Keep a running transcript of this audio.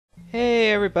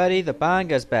Hey everybody, the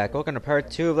Banga's back. Welcome to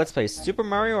part 2 of Let's Play Super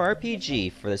Mario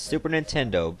RPG for the Super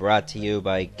Nintendo, brought to you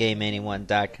by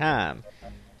GameAnyone.com.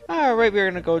 Alright, we're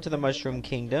gonna go to the Mushroom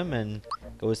Kingdom and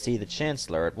go see the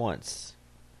Chancellor at once.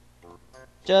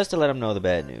 Just to let him know the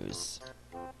bad news.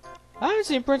 I haven't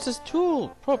seen Princess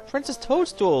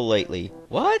Toadstool lately.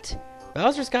 What?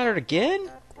 Bowser's got her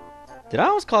again? Did I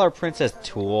almost call her Princess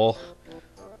Tool?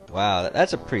 Wow,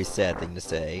 that's a pretty sad thing to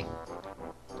say.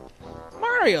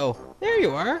 Mario! There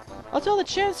you are! I'll tell the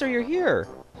Chancellor you're here!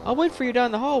 I'll wait for you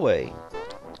down the hallway.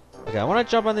 Okay, I want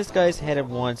to jump on this guy's head at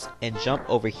once and jump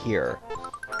over here.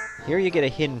 Here you get a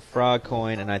hidden frog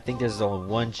coin, and I think there's only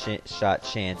one shot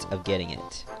chance of getting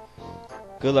it.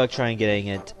 Good luck trying getting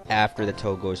it after the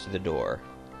toad goes through the door.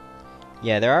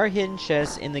 Yeah, there are hidden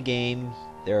chests in the game.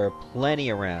 There are plenty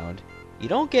around. You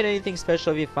don't get anything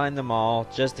special if you find them all,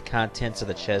 just the contents of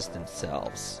the chests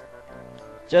themselves.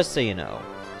 Just so you know.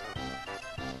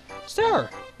 Sir,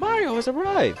 Mario has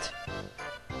arrived!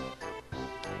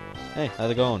 Hey,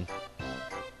 how's it going?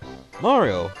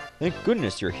 Mario, thank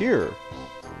goodness you're here.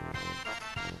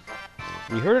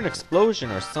 We heard an explosion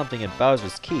or something at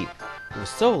Bowser's Keep. It was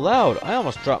so loud, I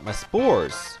almost dropped my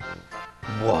spores.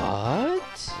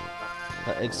 What?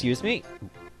 Excuse me?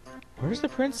 Where's the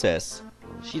princess?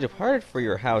 She departed for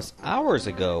your house hours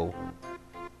ago.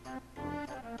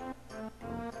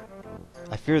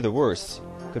 I fear the worst.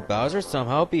 Could Bowser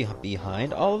somehow be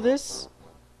behind all of this?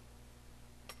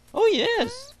 Oh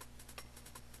yes!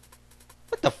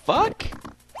 What the fuck?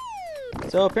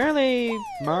 So apparently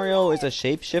Mario is a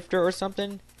shapeshifter or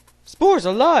something? Spore's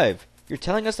alive! You're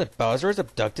telling us that Bowser has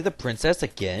abducted the princess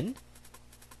again?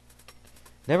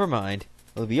 Never mind.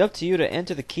 It'll be up to you to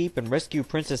enter the keep and rescue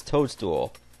Princess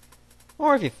Toadstool.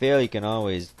 Or if you fail, you can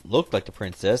always look like the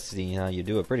princess, seeing how you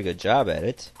do a pretty good job at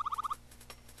it.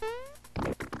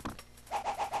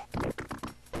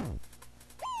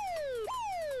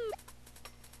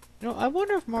 You know, I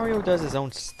wonder if Mario does his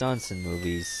own stunts in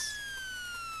movies.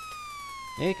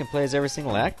 Maybe he can play as every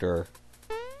single actor.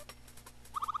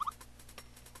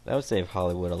 That would save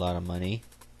Hollywood a lot of money.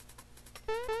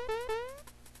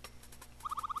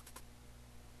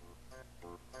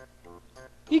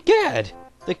 Egad!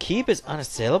 The keep is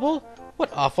unassailable?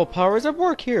 What awful power is at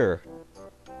work here?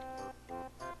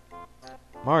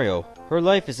 Mario, her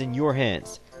life is in your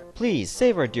hands. Please,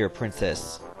 save our dear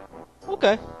princess.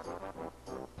 Okay.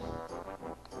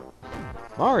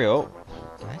 Mario?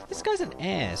 This guy's an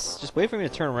ass. Just wait for me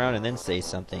to turn around and then say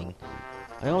something.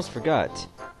 I almost forgot.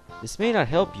 This may not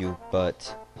help you, but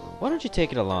why don't you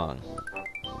take it along?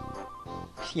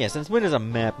 Yeah, since when does a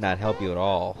map not help you at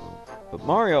all? But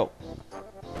Mario...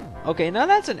 Okay, now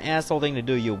that's an asshole thing to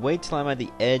do. You wait till I'm at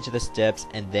the edge of the steps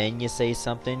and then you say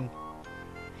something.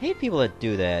 I hate people that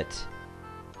do that.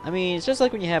 I mean, it's just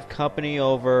like when you have company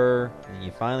over and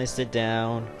you finally sit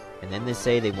down and then they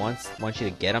say they want you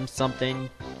to get them something.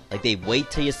 Like they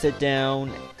wait till you sit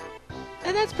down.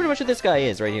 And that's pretty much what this guy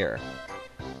is right here.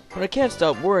 But I can't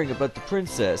stop worrying about the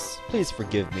princess. Please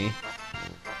forgive me.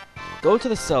 Go to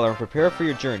the cellar and prepare for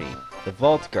your journey. The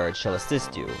vault guard shall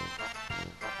assist you.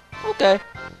 Okay.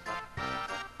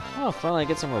 Oh, finally I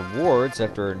get some rewards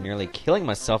after nearly killing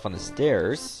myself on the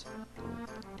stairs.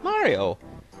 Mario!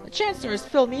 The Chancellor has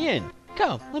filled me in.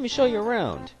 Come, let me show you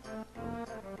around.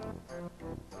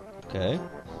 Okay.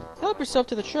 Help yourself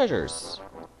to the treasures.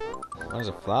 There's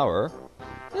a flower.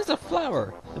 There's a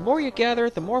flower! The more you gather,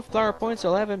 the more flower points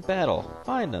you'll have in battle.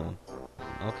 Find them.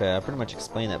 Okay, I pretty much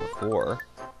explained that before.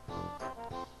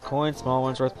 Coins, small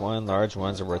ones worth 1, large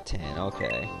ones are worth 10.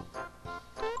 Okay.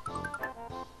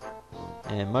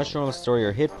 And mushroom will store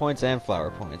your hit points and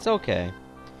flower points. Okay.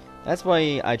 That's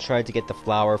why I tried to get the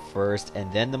flower first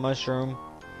and then the mushroom.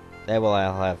 That way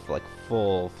I'll have like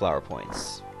full flower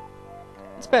points.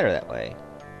 It's better that way.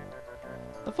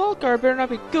 The vault guard better not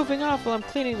be goofing off while I'm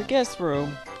cleaning the guest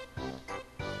room.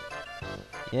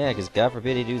 Yeah, because God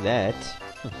forbid he do that.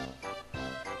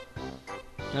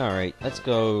 Alright, let's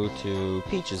go to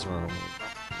Peach's room.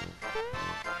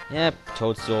 Yep,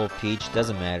 Toadstool, Peach,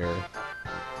 doesn't matter.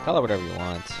 Call it whatever you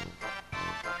want.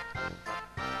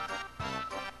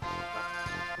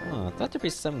 Oh, I thought there'd be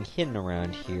something hidden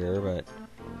around here, but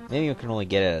maybe you can only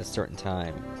get it at a certain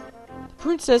time. The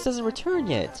princess hasn't returned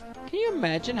yet. Can you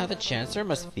imagine how the Chancellor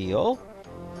must feel?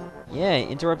 Yeah,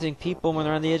 interrupting people when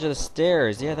they're on the edge of the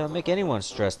stairs. Yeah, that'll make anyone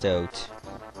stressed out.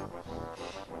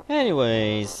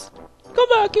 Anyways, come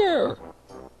back here!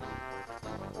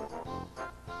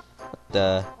 What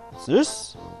the... What's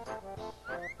this?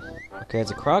 Okay,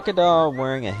 it's a crocodile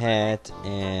wearing a hat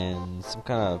and some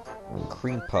kind of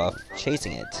cream puff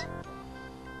chasing it.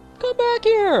 Come back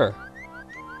here!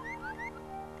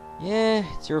 Yeah,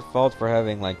 it's your fault for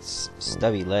having, like,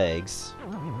 stubby legs.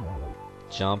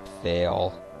 Jump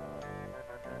fail.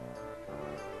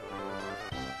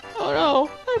 Oh no!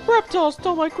 That reptile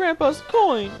stole my grandpa's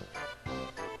coin!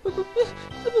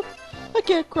 I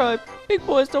can't cry. Big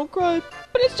boys don't cry.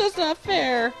 But it's just not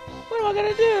fair. What am I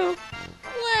gonna do?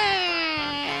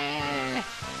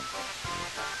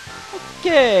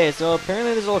 Okay, so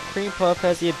apparently this little cream puff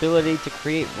has the ability to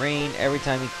create rain every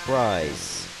time he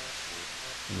cries.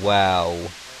 Wow.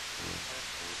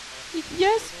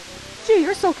 Yes? Gee,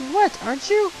 you're soaking wet, aren't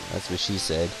you? That's what she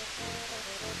said.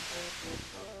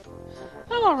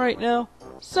 I'm alright now.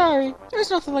 Sorry,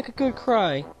 there's nothing like a good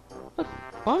cry. But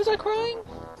why was I crying?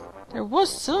 There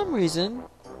was some reason.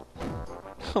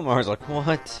 Mara's like,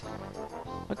 what?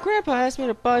 My grandpa asked me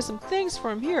to buy some things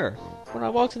from here. When I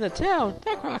walked into town,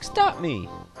 that croc stopped me.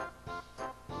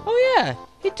 Oh yeah,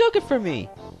 he took it from me.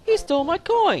 He stole my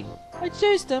coin. I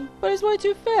chased him, but he's way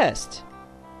too fast.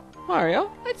 Mario,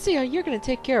 let's see how you're gonna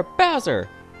take care of Bowser.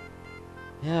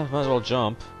 Yeah, might as well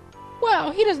jump.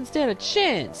 Wow, he doesn't stand a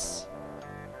chance.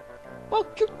 Well,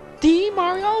 you D,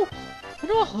 Mario? I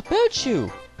know all about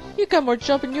you. You got more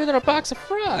jump in you than a box of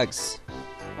frogs.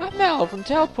 I'm Mallow from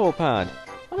Tadpole Pond.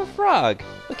 I'm a frog,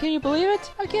 but can you believe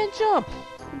it? I can't jump.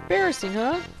 Embarrassing,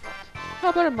 huh? How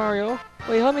about it, Mario?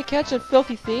 Will you help me catch that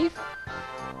filthy thief?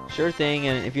 Sure thing,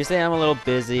 and if you say I'm a little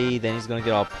busy, then he's gonna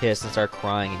get all pissed and start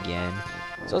crying again.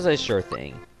 So I'll say sure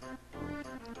thing.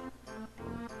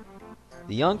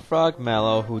 The young frog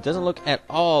Mallow, who doesn't look at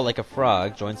all like a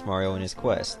frog, joins Mario in his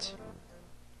quest.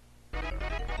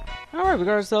 Alright, we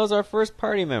got ourselves our first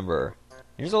party member.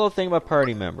 Here's a little thing about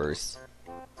party members.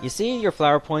 You see your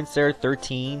flower points there,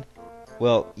 13?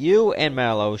 Well, you and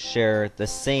Mallow share the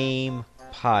same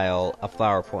pile of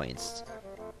flower points.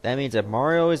 That means if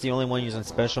Mario is the only one using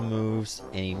special moves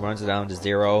and he runs it down to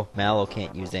 0, Mallow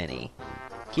can't use any.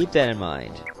 Keep that in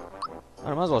mind.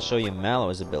 I might as well show you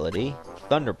Mallow's ability,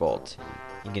 Thunderbolt.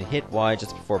 You can hit Y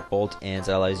just before Bolt ends.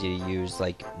 That allows you to use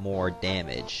like more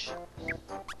damage.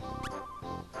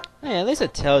 Yeah, at least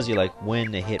it tells you like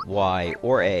when to hit Y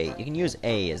or A. You can use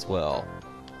A as well.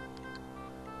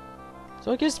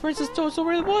 So I guess Princess Toadstool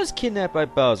really was kidnapped by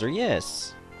Bowser,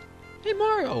 yes. Hey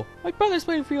Mario, my brother's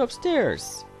waiting for you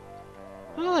upstairs.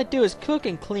 All I do is cook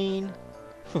and clean.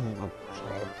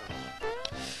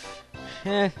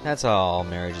 That's how all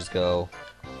marriages go.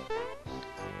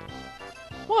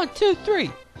 1, 2,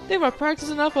 3. Think I practice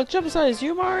enough, I'll jump as high as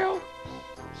you, Mario?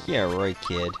 Yeah, right,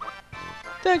 kid.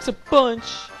 Thanks a bunch.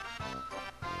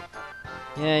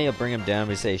 Yeah, you'll bring him down,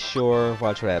 but say, sure,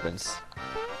 watch what happens.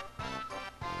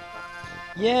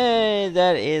 Yay,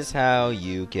 that is how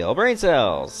you kill brain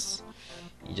cells.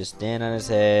 You just stand on his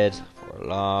head for a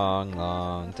long,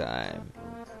 long time.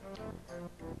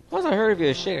 Plus, I heard if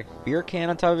you shake a beer can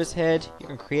on top of his head, you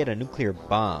can create a nuclear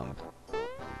bomb.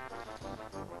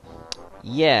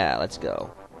 Yeah, let's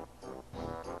go.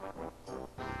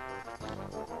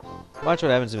 Watch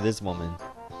what happens with this woman.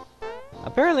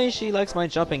 Apparently, she likes my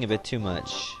jumping a bit too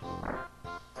much.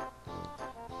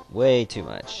 Way too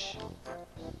much.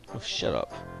 Oh, shut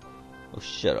up. Oh,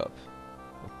 shut up.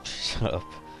 Oh, shut up.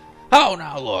 Oh,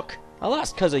 now look! I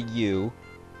lost because of you.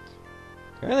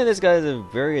 Apparently this guy is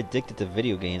very addicted to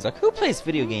video games. Like, who plays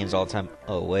video games all the time?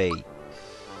 Oh, wait.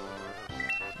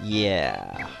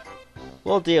 Yeah.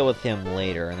 We'll deal with him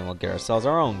later, and then we'll get ourselves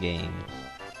our own game.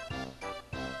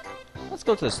 Let's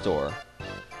go to the store.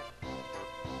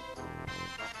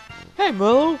 Hey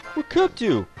Mello, what kept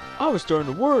you? I was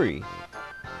starting to worry.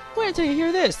 Wait until you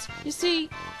hear this. You see...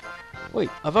 Wait,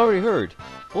 I've already heard.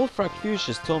 Old Frog Fuse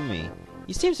just told me.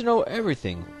 He seems to know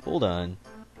everything. Hold on.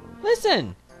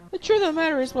 Listen! The truth of the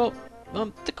matter is, well,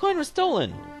 the coin was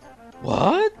stolen.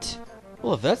 What?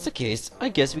 Well, if that's the case, I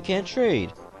guess we can't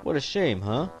trade. What a shame,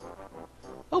 huh?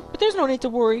 Oh, but there's no need to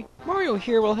worry. Mario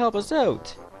here will help us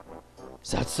out.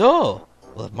 Is that so?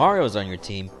 Well, if Mario's on your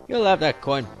team, you'll have that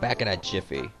coin back in a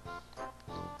jiffy.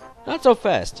 Not so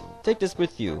fast. Take this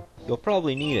with you. You'll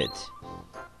probably need it.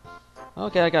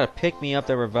 Okay, I gotta pick me up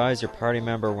that revives your party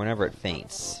member whenever it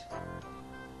faints.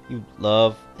 You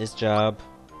love this job.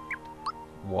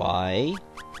 Why?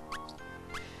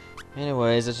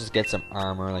 Anyways, let's just get some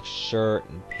armor, like shirt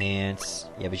and pants.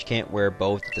 Yeah, but you can't wear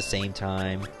both at the same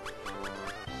time.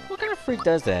 What kind of freak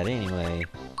does that, anyway?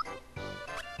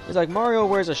 It's like Mario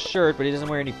wears a shirt, but he doesn't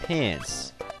wear any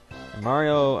pants. And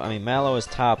Mallow is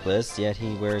topless, yet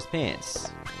he wears pants.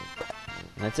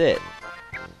 And that's it.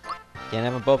 Can't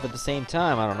have them both at the same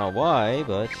time. I don't know why,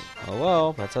 but oh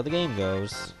well, that's how the game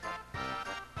goes.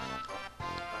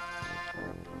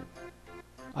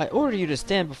 I order you to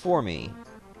stand before me.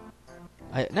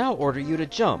 I now order you to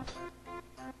jump.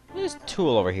 There's a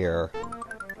tool over here.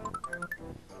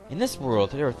 In this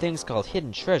world, there are things called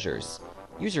hidden treasures.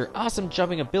 Use your awesome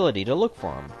jumping ability to look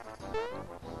for them.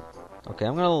 Okay,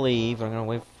 I'm gonna leave. I'm gonna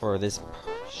wait for this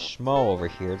schmo over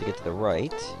here to get to the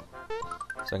right,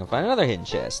 so I can find another hidden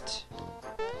chest.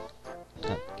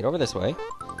 Get over this way.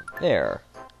 There.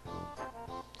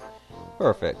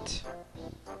 Perfect.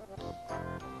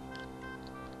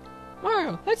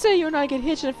 Mario, let's say you and I get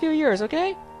hitched in a few years,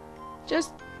 okay?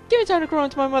 Just give me time to grow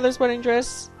into my mother's wedding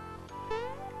dress.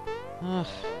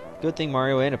 Good thing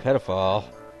Mario ain't a pedophile.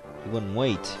 He wouldn't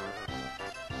wait.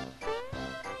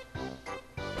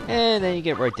 And then you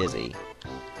get right dizzy.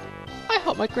 I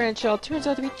hope my grandchild turns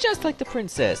out to be just like the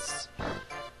princess.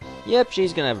 Yep,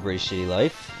 she's gonna have a pretty shitty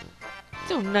life.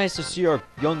 So nice to see our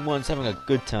young ones having a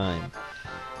good time.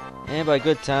 And by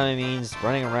good time, it means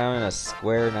running around in a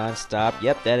square non-stop.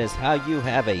 Yep, that is how you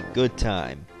have a good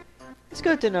time. It's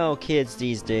good to know kids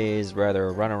these days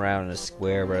rather run around in a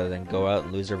square rather than go out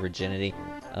and lose their virginity.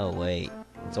 Oh wait,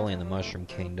 it's only in the Mushroom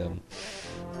Kingdom.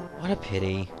 What a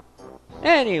pity.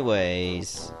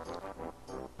 Anyways.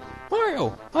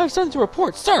 Mario, I have something to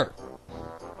report, sir!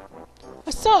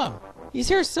 I saw him! He's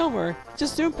here somewhere. He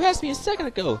just zoomed past me a second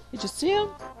ago. Did you see him?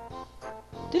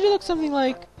 Did he look something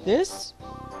like this?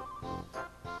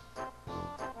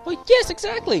 Oh, yes,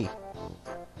 exactly!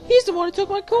 He's the one who took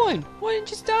my coin! Why didn't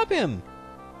you stop him?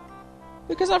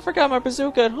 Because I forgot my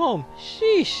bazooka at home.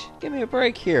 Sheesh, give me a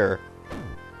break here.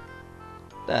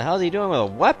 What the hell's he doing with a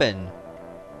weapon?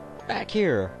 Back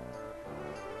here.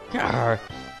 Yarr!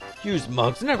 Yous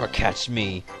mugs never catch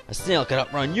me. A snail can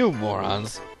outrun you,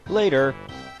 morons. Later.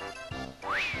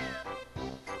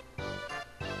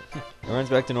 It runs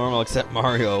back to normal except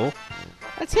Mario.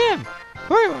 That's him!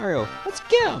 Hurry, Mario! Let's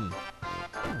get him!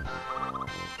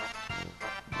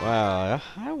 Wow,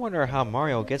 I wonder how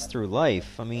Mario gets through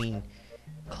life. I mean,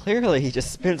 clearly he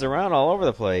just spins around all over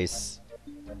the place.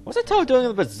 What's that Toad doing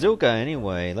with a bazooka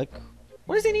anyway? Like,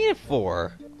 what does he need it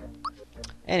for?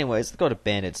 Anyways, let's go to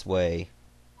Bandit's Way.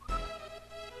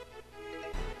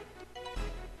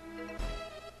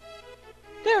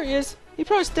 There he is! He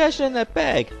probably stashed it in that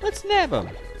bag. Let's nab him!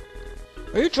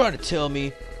 Are you trying to tell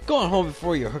me? Go on home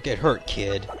before you get hurt,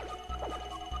 kid.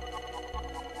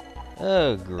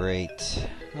 Oh, great.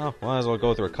 Well, might as well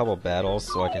go through a couple battles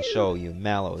so I can show you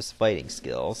Mallow's fighting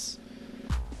skills.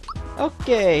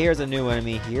 Okay, here's a new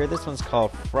enemy here. This one's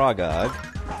called Frogog.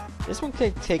 This one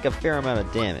can take a fair amount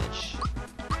of damage.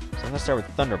 So I'm gonna start with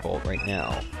Thunderbolt right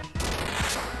now.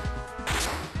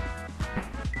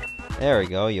 There we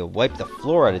go, you wipe the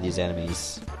floor out of these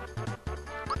enemies.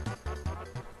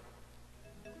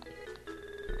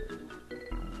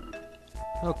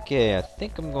 Okay, I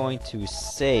think I'm going to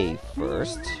save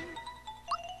first.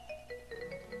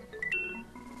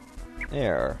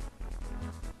 There.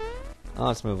 Now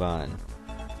let's move on.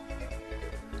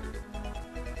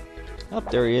 Oh,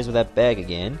 there he is with that bag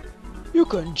again. You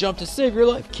couldn't jump to save your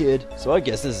life, kid, so I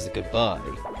guess this is a goodbye.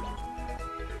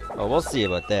 Oh, we'll see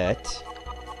about that.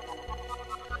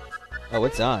 Oh,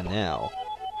 it's on now.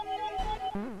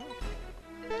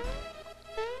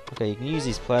 Okay, you can use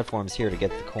these platforms here to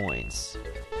get the coins.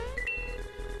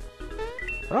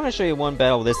 But I'm going to show you one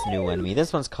battle with this new enemy.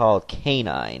 This one's called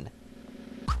Canine.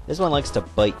 This one likes to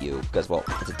bite you, because, well,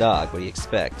 it's a dog, what do you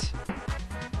expect?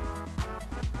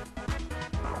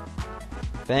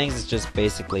 Fangs is just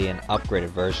basically an upgraded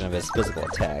version of his physical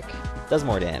attack. Does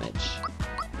more damage.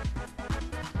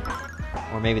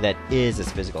 Or maybe that is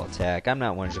his physical attack, I'm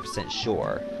not 100%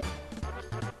 sure.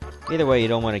 Either way, you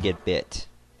don't want to get bit.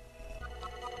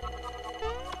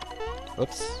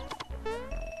 Oops.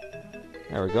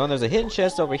 There we go, and there's a hidden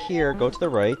chest over here. Go to the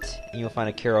right, and you'll find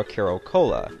a Kero Kero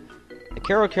Cola. The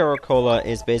Kero Kero Cola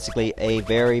is basically a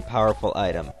very powerful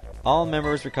item. All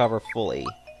members recover fully.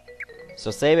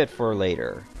 So save it for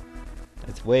later.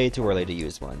 It's way too early to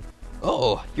use one.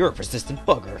 Oh, you're a persistent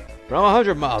bugger, but I'm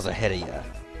 100 miles ahead of you.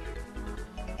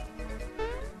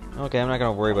 Okay, I'm not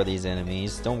gonna worry about these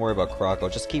enemies. Don't worry about Croco,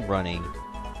 just keep running.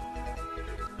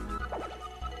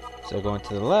 So going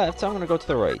to the left, I'm gonna go to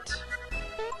the right.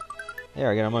 There,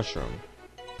 I got a mushroom.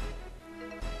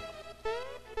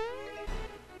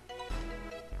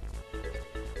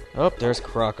 Oh, there's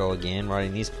Croco again,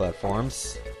 riding these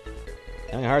platforms.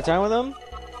 Having a hard time with him?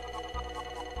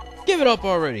 Give it up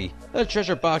already! That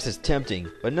treasure box is tempting,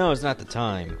 but no, it's not the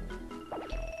time.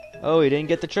 Oh, he didn't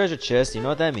get the treasure chest, you know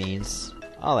what that means.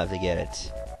 I'll have to get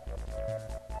it.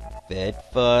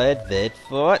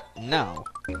 Fitfoot, no.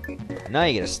 Now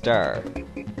you get a star.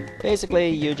 Basically,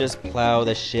 you just plow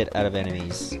the shit out of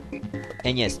enemies.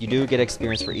 And yes, you do get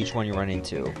experience for each one you run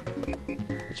into.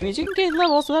 Which means you can gain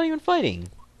levels without even fighting.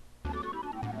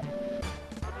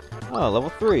 Oh, level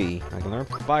 3. I can learn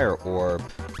Fire Orb.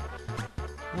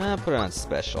 Put it on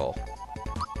Special.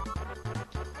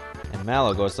 And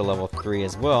Mallow goes to level 3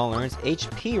 as well, learns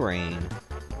HP Rain.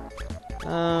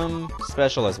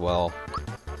 Special as well.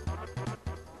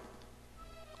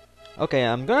 Okay,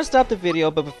 I'm gonna stop the video,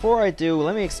 but before I do,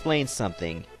 let me explain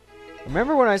something.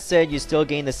 Remember when I said you still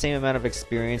gain the same amount of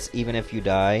experience even if you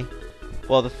die?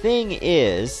 Well, the thing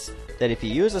is that if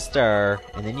you use a star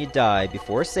and then you die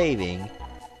before saving,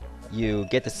 you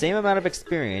get the same amount of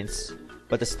experience,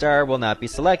 but the star will not be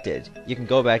selected. You can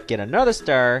go back, get another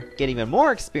star, get even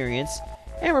more experience,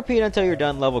 and repeat until you're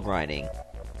done level grinding.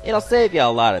 It'll save you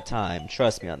a lot of time,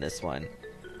 trust me on this one.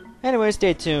 Anyway,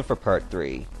 stay tuned for part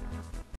 3.